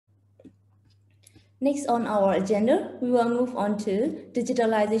Next on our agenda, we will move on to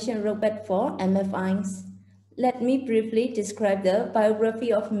Digitalization Roadmap for MFIs. Let me briefly describe the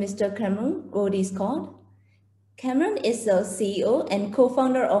biography of Mr. Cameron Goldie-Scot. Cameron is the CEO and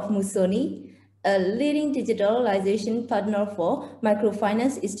co-founder of Musoni, a leading digitalization partner for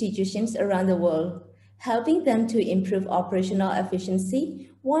microfinance institutions around the world, helping them to improve operational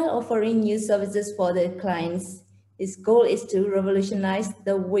efficiency while offering new services for their clients. His goal is to revolutionize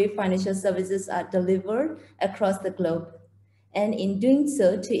the way financial services are delivered across the globe, and in doing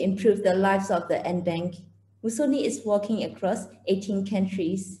so, to improve the lives of the unbanked. Musoni is working across 18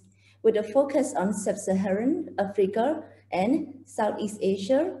 countries with a focus on sub-Saharan Africa and Southeast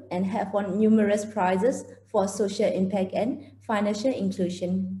Asia, and have won numerous prizes for social impact and financial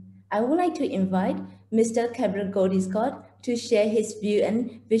inclusion. I would like to invite Mr. Cameron Goldie-Scot to share his view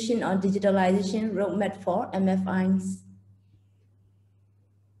and vision on digitalization roadmap for MFIs.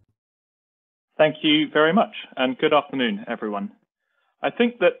 Thank you very much, and good afternoon, everyone. I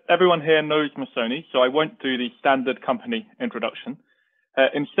think that everyone here knows Musoni, so I won't do the standard company introduction.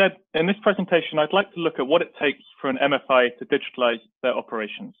 Instead, in this presentation, I'd like to look at what it takes for an MFI to digitalize their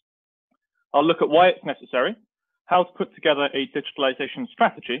operations. I'll look at why it's necessary, how to put together a digitalization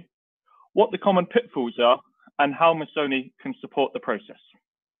strategy, what the common pitfalls are, and how Musoni can support the process.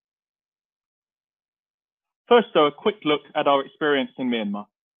 First, though, a quick look at our experience in Myanmar.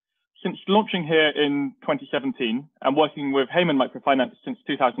 Since launching here in 2017 and working with Heyman Microfinance since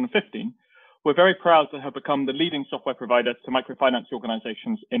 2015, we're very proud to have become the leading software provider to microfinance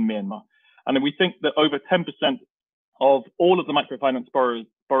organizations in Myanmar. And we think that over 10% of all of the microfinance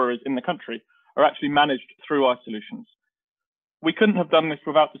borrowers in the country are actually managed through our solutions. We couldn't have done this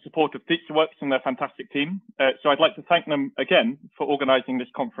without the support of TeacherWorks and their fantastic team. So I'd like to thank them again for organizing this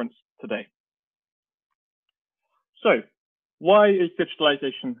conference today. So, why is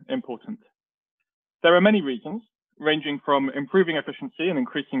digitalization important? There are many reasons, ranging from improving efficiency and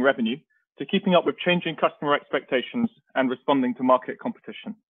increasing revenue to keeping up with changing customer expectations and responding to market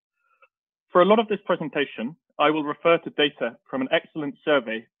competition. For a lot of this presentation, I will refer to data from an excellent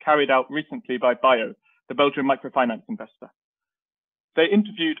survey carried out recently by Bio, the Belgian microfinance investor. They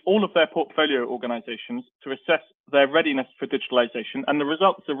interviewed all of their portfolio organizations to assess their readiness for digitalization, and the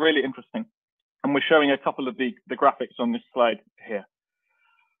results are really interesting. And we're showing a couple of the graphics on this slide here.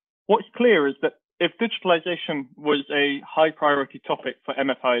 What's clear is that if digitalization was a high priority topic for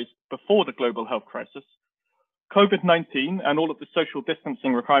MFIs before the global health crisis, COVID-19 and all of the social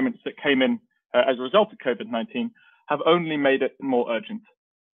distancing requirements that came in as a result of COVID-19 have only made it more urgent.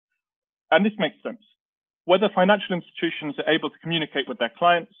 And this makes sense. Whether financial institutions are able to communicate with their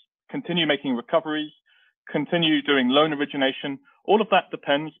clients, continue making recoveries, continue doing loan origination, all of that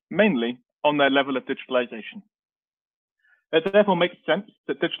depends mainly on their level of digitalization. It therefore makes sense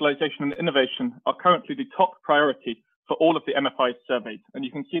that digitalization and innovation are currently the top priority for all of the MFIs surveyed. And you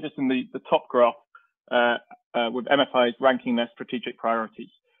can see this in the top graph with MFIs ranking their strategic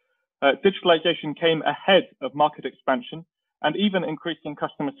priorities. Digitalization came ahead of market expansion and even increasing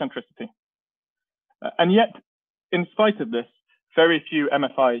customer centricity. And yet, in spite of this, very few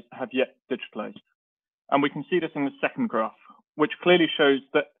MFIs have yet digitalized. And we can see this in the second graph, which clearly shows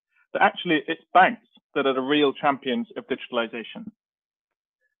that actually it's banks that are the real champions of digitalization.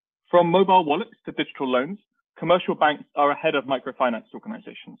 From mobile wallets to digital loans, commercial banks are ahead of microfinance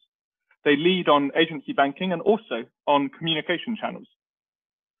organizations. They lead on agency banking and also on communication channels.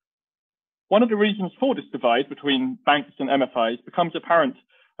 One of the reasons for this divide between banks and MFIs becomes apparent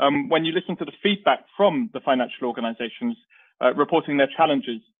when you listen to the feedback from the financial organizations reporting their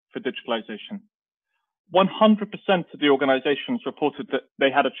challenges for digitalization. 100% of the organizations reported that they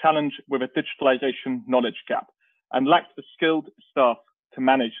had a challenge with a digitalization knowledge gap and lacked the skilled staff to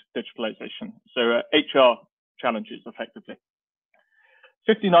manage digitalization. So HR challenges, effectively.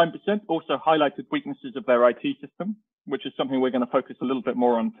 59% also highlighted weaknesses of their IT system, which is something we're going to focus a little bit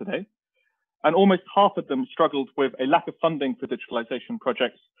more on today. And almost half of them struggled with a lack of funding for digitalization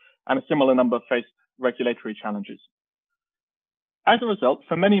projects, and a similar number faced regulatory challenges. As a result,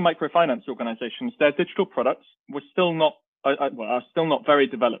 for many microfinance organizations, their digital products are still not very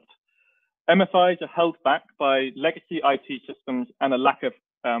developed. MFIs are held back by legacy IT systems and a lack of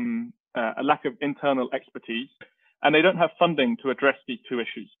internal expertise, and they don't have funding to address these two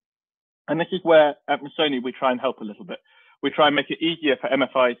issues. And this is where at Musoni we try and help a little bit. We try and make it easier for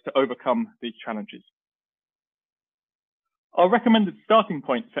MFIs to overcome these challenges. Our recommended starting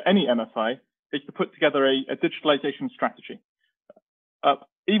point for any MFI is to put together a digitalization strategy.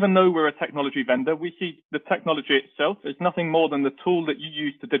 Even though we're a technology vendor, we see the technology itself as nothing more than the tool that you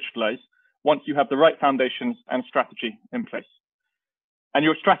use to digitalize once you have the right foundations and strategy in place. and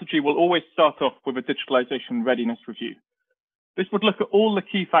your strategy will always start off with a digitalization readiness review. This would look at all the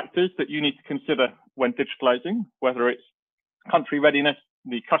key factors that you need to consider when digitalizing, whether it's country readiness,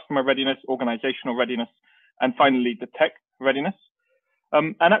 the customer readiness, organizational readiness, and finally the tech readiness.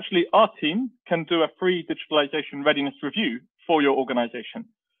 And actually our team can do a free digitalization readiness review for your organization.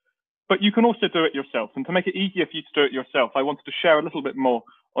 But you can also do it yourself. And to make it easier for you to do it yourself, I wanted to share a little bit more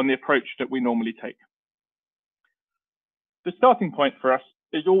on the approach that we normally take. The starting point for us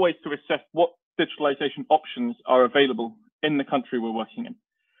is always to assess what digitalization options are available in the country we're working in.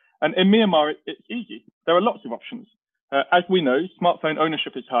 And in Myanmar, it's easy. There are lots of options. As we know, smartphone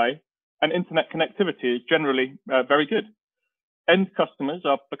ownership is high and internet connectivity is generally very good. End customers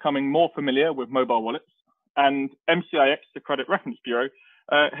are becoming more familiar with mobile wallets, and MCIX, the Credit Reference Bureau,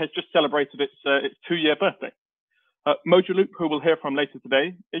 has just celebrated its 2-year birthday. Mojaloop, who we'll hear from later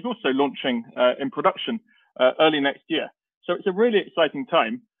today, is also launching in production early next year. So it's a really exciting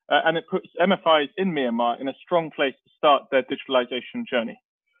time, and it puts MFIs in Myanmar in a strong place to start their digitalization journey.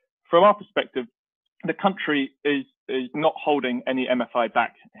 From our perspective, the country is not holding any MFI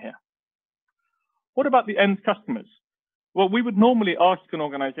back here. What about the end customers? Well, we would normally ask an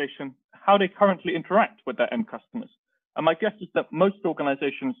organization how they currently interact with their end customers. And my guess is that most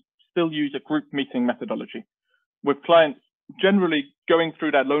organizations still use a group meeting methodology, with clients generally going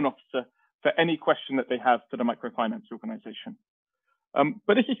through their loan officer for any question that they have for the microfinance organization.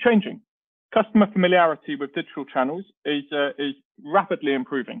 But this is changing. Customer familiarity with digital channels is rapidly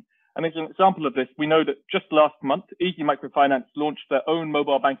improving. And as an example of this, we know that just last month, Easy Microfinance launched their own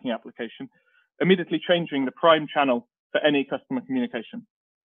mobile banking application, immediately changing the prime channel for any customer communication.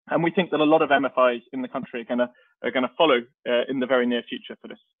 And we think that a lot of MFIs in the country are gonna follow in the very near future for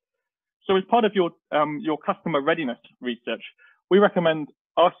this. So as part of your customer readiness research, we recommend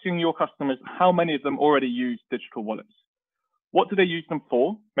asking your customers how many of them already use digital wallets. What do they use them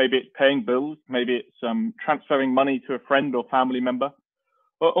for? Maybe it's paying bills, maybe it's transferring money to a friend or family member,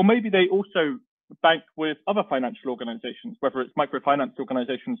 or maybe they also bank with other financial organizations, whether it's microfinance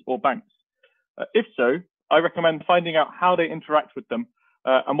organizations or banks. If so, I recommend finding out how they interact with them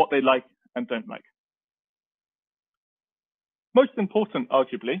and what they like and don't like. Most important,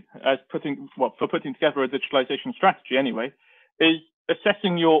 arguably, for putting together a digitalization strategy anyway, is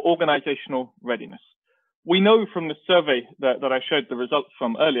assessing your organizational readiness. We know from the survey that I showed the results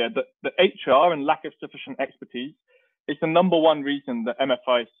from earlier that the HR and lack of sufficient expertise is the #1 reason that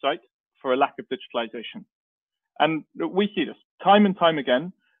MFIs cite for a lack of digitalization. And we see this time and time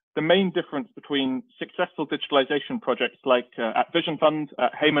again. The main difference between successful digitalization projects like at Vision Fund,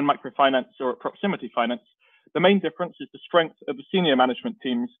 at Hayman Microfinance, or at Proximity Finance, the main difference is the strength of the senior management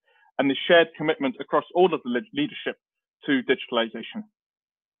teams and the shared commitment across all of the leadership to digitalization.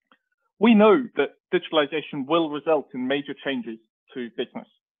 We know that digitalization will result in major changes to business,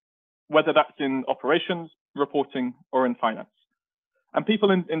 whether that's in operations, reporting, or in finance. And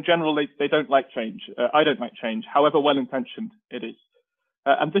people in general, they don't like change. I don't like change, however well-intentioned it is.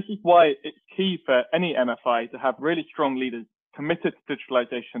 And this is why it's key for any MFI to have really strong leaders committed to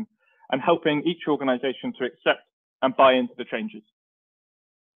digitalization and helping each organization to accept and buy into the changes.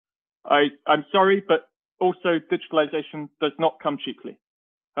 I'm sorry, but also digitalization does not come cheaply.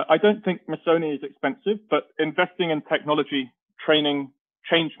 I don't think Missoni is expensive, but investing in technology, training,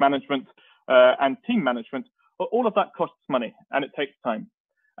 change management, and team management, all of that costs money and it takes time.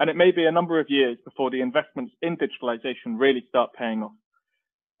 And it may be a number of years before the investments in digitalization really start paying off.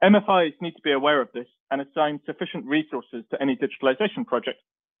 MFIs need to be aware of this and assign sufficient resources to any digitalization project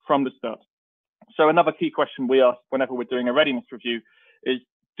from the start. So another key question we ask whenever we're doing a readiness review is,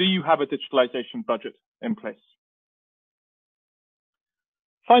 do you have a digitalization budget in place?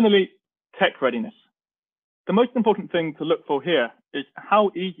 Finally, tech readiness. The most important thing to look for here is how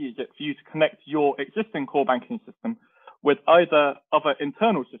easy is it for you to connect your existing core banking system with either other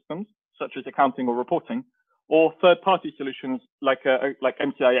internal systems, such as accounting or reporting, or third-party solutions like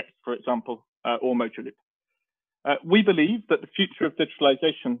MCIX, for example, or Mojaloop. We believe that the future of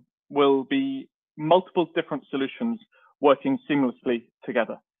digitalization will be multiple different solutions working seamlessly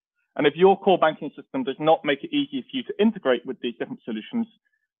together. And if your core banking system does not make it easy for you to integrate with these different solutions,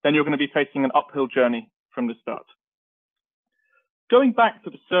 then you're going to be facing an uphill journey from the start. Going back to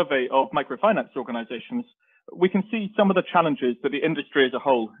the survey of microfinance organizations, we can see some of the challenges that the industry as a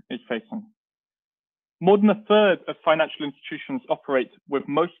whole is facing. More than a third of financial institutions operate with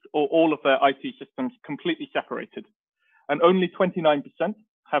most or all of their IT systems completely separated, and only 29%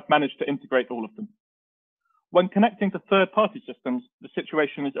 have managed to integrate all of them. When connecting to third-party systems, the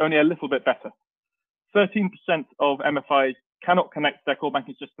situation is only a little bit better. 13% of MFIs cannot connect their core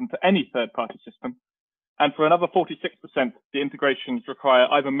banking system to any third-party system, And for another 46%, the integrations require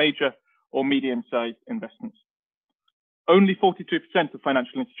either major or medium-sized investments. Only 42% of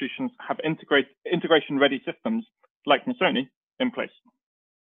financial institutions have integration-ready systems like Microfinance in place.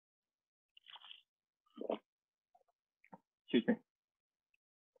 Excuse me.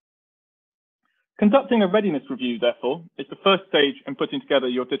 Conducting a readiness review, therefore, is the first stage in putting together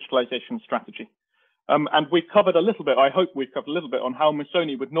your digitalization strategy. And we've covered a little bit, I hope we've covered a little bit on how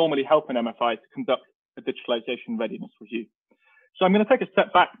Microfinance would normally help an MFI to conduct a digitalization readiness review. So I'm going to take a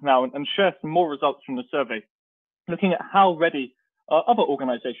step back now and share some more results from the survey, looking at how ready are other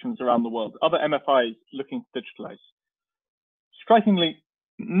organizations around the world, other MFIs looking to digitalize. Strikingly,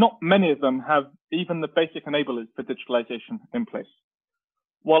 not many of them have even the basic enablers for digitalization in place.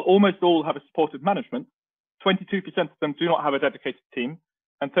 While almost all have a supported management, 22% of them do not have a dedicated team,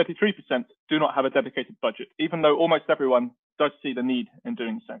 and 33% do not have a dedicated budget, even though almost everyone does see the need in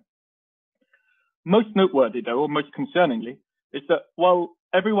doing so. Most noteworthy, though, or most concerningly, is that while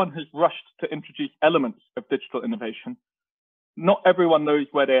everyone has rushed to introduce elements of digital innovation, not everyone knows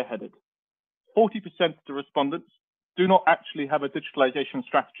where they're headed. 40% of the respondents do not actually have a digitalization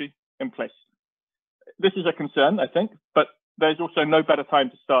strategy in place. This is a concern, I think, but there's also no better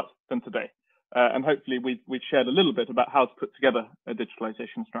time to start than today. And hopefully we've shared a little bit about how to put together a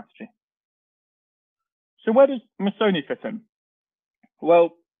digitalization strategy. So where does Microfinance fit in?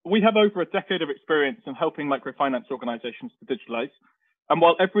 Well, we have over a decade of experience in helping microfinance organizations to digitalize. And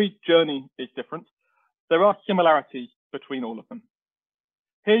while every journey is different, there are similarities between all of them.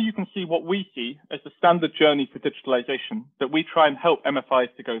 Here you can see what we see as the standard journey for digitalization that we try and help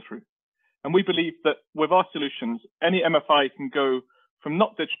MFIs to go through. And we believe that with our solutions, any MFI can go from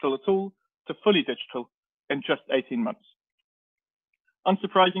not digital at all to fully digital in just 18 months.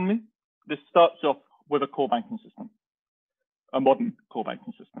 Unsurprisingly, this starts off with a core banking system, a modern core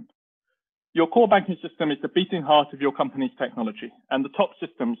banking system. Your core banking system is the beating heart of your company's technology, and the top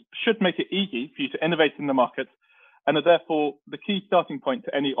systems should make it easy for you to innovate in the market and are therefore the key starting point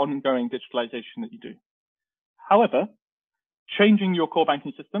to any ongoing digitalization that you do. However, changing your core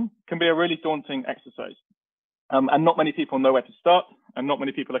banking system can be a really daunting exercise. And not many people know where to start, and not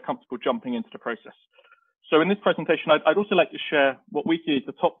many people are comfortable jumping into the process. So in this presentation, I'd also like to share what we see as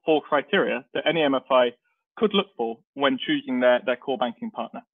the top 4 criteria that any MFI could look for when choosing their core banking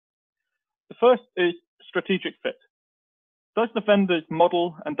partner. The first is strategic fit. Does the vendor's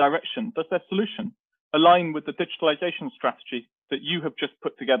model and direction, does their solution align with the digitalization strategy that you have just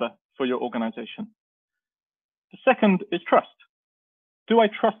put together for your organization? The second is trust. Do I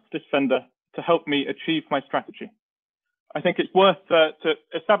trust this vendor to help me achieve my strategy? I think it's worth to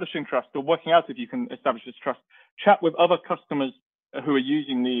establishing trust, or working out if you can establish this trust, chat with other customers who are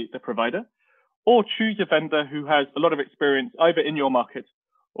using the provider, or choose a vendor who has a lot of experience either in your market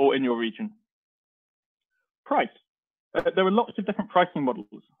or in your region. Price. There are lots of different pricing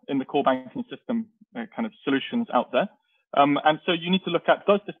models in the core banking system kind of solutions out there. And so you need to look at,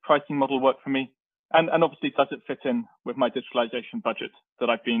 does this pricing model work for me? And obviously, does it fit in with my digitalization budget that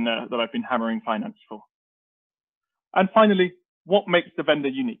I've been hammering finance for? And finally, what makes the vendor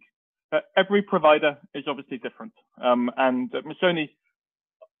unique? Every provider is obviously different. And at Microfinance,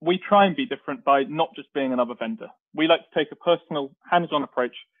 we try and be different by not just being another vendor. We like to take a personal, hands-on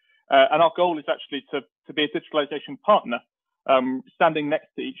approach. And our goal is actually to be a digitalization partner, standing next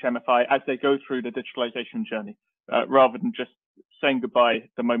to each MFI as they go through the digitalization journey, rather than just saying goodbye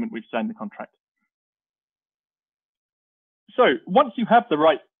the moment we've signed the contract. So once you have the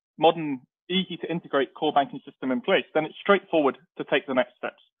right modern, easy to integrate core banking system in place, then it's straightforward to take the next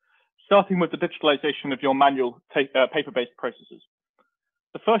steps, starting with the digitalization of your manual paper-based processes.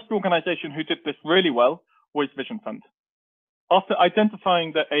 The first organization who did this really well was Vision Fund. After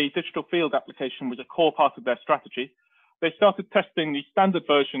identifying that a digital field application was a core part of their strategy, they started testing the standard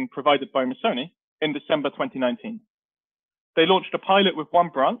version provided by Microfinance in December 2019. They launched a pilot with one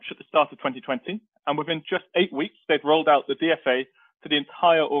branch at the start of 2020, and within just 8 weeks, they'd rolled out the DFA to the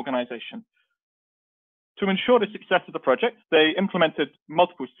entire organization. To ensure the success of the project, they implemented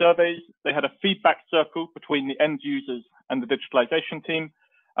multiple surveys. They had a feedback circle between the end users and the digitalization team.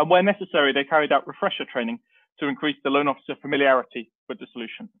 And where necessary, they carried out refresher training to increase the loan officer familiarity with the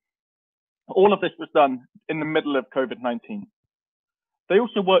solution. All of this was done in the middle of COVID-19. They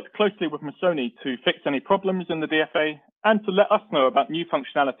also worked closely with Microfinance to fix any problems in the DFA and to let us know about new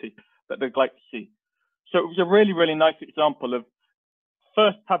functionality that they'd like to see. So it was a really, really nice example of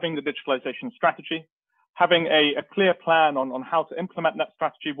first having the digitalization strategy, having a clear plan on how to implement that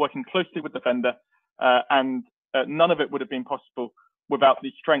strategy, working closely with the vendor, and none of it would have been possible without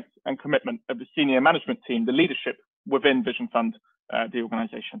the strength and commitment of the senior management team, the leadership within Vision Fund, the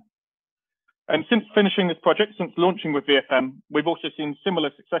organization. And since finishing this project, since launching with VFM, we've also seen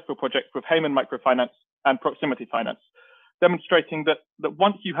similar successful projects with Hayman Microfinance and Proximity Finance, demonstrating that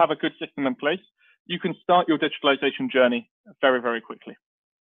once you have a good system in place, you can start your digitalization journey very, very quickly.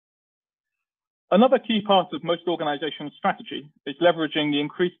 Another key part of most organizations' strategy is leveraging the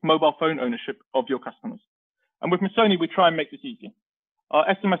increased mobile phone ownership of your customers. And with Mosoni, we try and make this easy. Our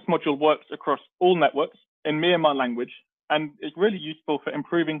SMS module works across all networks in Myanmar language and is really useful for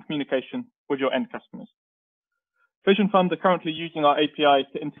improving communication with your end customers. Vision Fund are currently using our APIs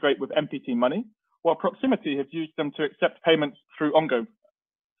to integrate with MPT Money, while Proximity have used them to accept payments through Ongo.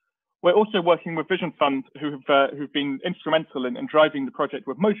 We're also working with Vision Fund, who've been instrumental in driving the project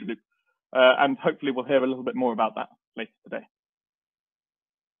with Mojaloop, and hopefully we'll hear a little bit more about that later today.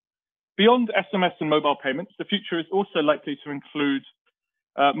 Beyond SMS and mobile payments, the future is also likely to include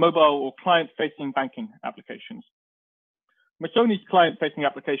mobile or client-facing banking applications. Mosoni's client-facing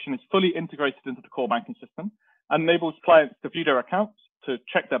application is fully integrated into the core banking system and enables clients to view their accounts, to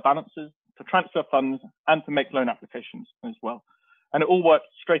check their balances, to transfer funds, and to make loan applications as well. And it all works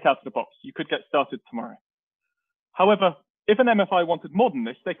straight out of the box. You could get started tomorrow. However, if an MFI wanted more than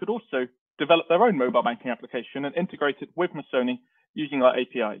this, they could also develop their own mobile banking application and integrate it with Mosoni using our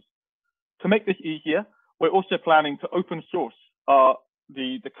APIs. To make this easier, we're also planning to open source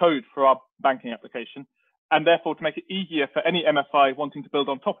the code for our banking application, and therefore to make it easier for any MFI wanting to build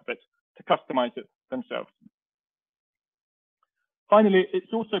on top of it to customize it themselves. Finally,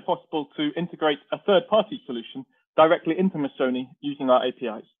 it's also possible to integrate a third-party solution directly into Mosoni using our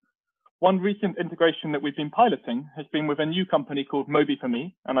APIs. One recent integration that we've been piloting has been with a new company called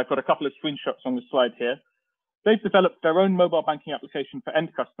Mobi4Me, and I've got a couple of screenshots on the slide here. They've developed their own mobile banking application for end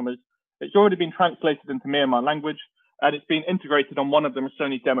customers. It's already been translated into Myanmar language, and it's been integrated on one of the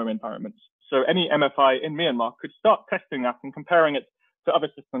Mosoni demo environments. So any MFI in Myanmar could start testing that and comparing it to other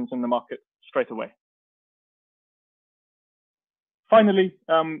systems in the market straight away. Finally,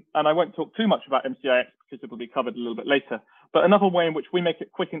 and I won't talk too much about MCIX because it will be covered a little bit later, but another way in which we make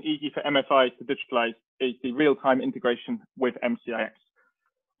it quick and easy for MFIs to digitalize is the real-time integration with MCIX.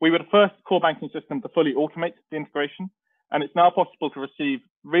 We were the first core banking system to fully automate the integration, and it's now possible to receive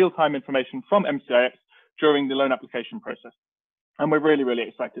real-time information from MCIX during the loan application process. And we're really, really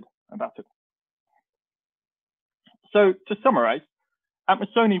excited about it. So to summarize, at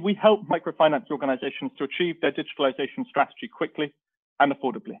Mosoni, we help microfinance organizations to achieve their digitalization strategy quickly and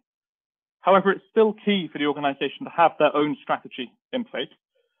affordably. However, it's still key for the organization to have their own strategy in place.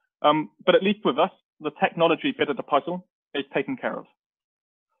 But at least with us, the technology bit of the puzzle is taken care of.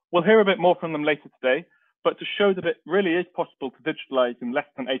 We'll hear a bit more from them later today, but to show that it really is possible to digitalize in less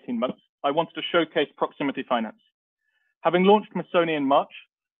than 18 months, I wanted to showcase Proximity Finance. Having launched Mosoni in March,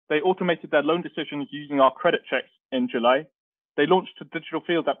 they automated their loan decisions using our credit checks in July. They launched a digital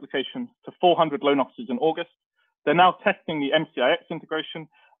field application to 400 loan officers in August. They're now testing the MCIX integration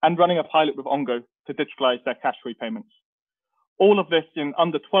and running a pilot with Ongo to digitalize their cash repayments. All of this in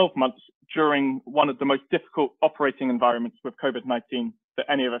under 12 months during one of the most difficult operating environments with COVID-19 that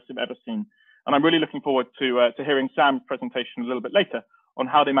any of us have ever seen. And I'm really looking forward to hearing Sam's presentation a little bit later on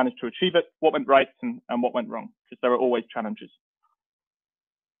how they managed to achieve it, what went right and what went wrong, because there are always challenges.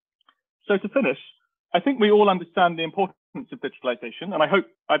 So to finish, I think we all understand the importance of digitalization, and I hope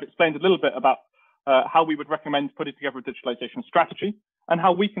I've explained a little bit about how we would recommend putting together a digitalization strategy and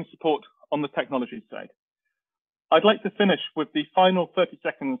how we can support on the technology side. I'd like to finish with the final 30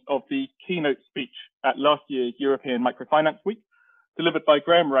 seconds of the keynote speech at last year's European Microfinance Week, delivered by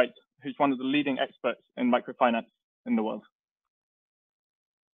Graham Wright, who's one of the leading experts in microfinance in the world.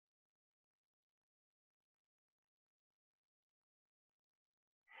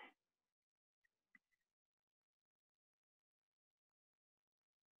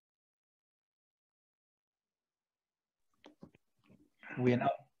 We are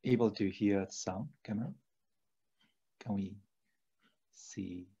not able to hear sound, Cameron. Can we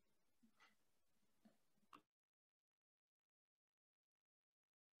see?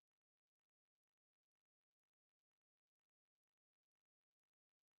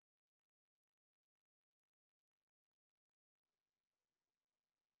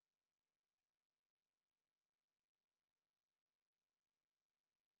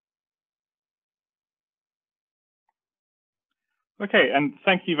 Okay, and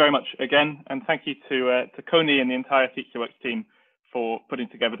thank you very much again, and thank you to Coney and the entire FeatureWorks team for putting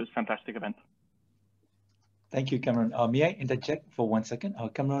together this fantastic event. Thank you, Cameron. May I interject for 1 second?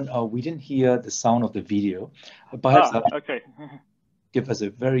 Cameron, we didn't hear the sound of the video. Perhaps okay. Give us a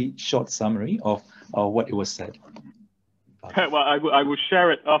very short summary of what it was said. Well, I will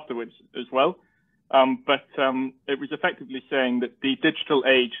share it afterwards as well. But it was effectively saying that the digital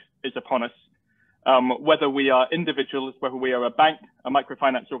age is upon us, Whether we are individuals, whether we are a bank, a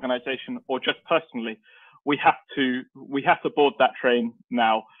microfinance organization, or just personally, we have to board that train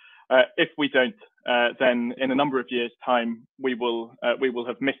now. If we don't, then in a number of years' time, we will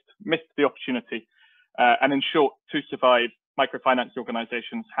have missed the opportunity. And in short, to survive, microfinance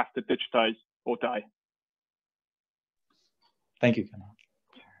organizations have to digitize or die. Thank you, Cameron.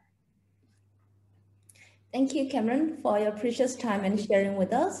 Thank you, Cameron, for your precious time and sharing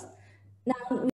with us. Now,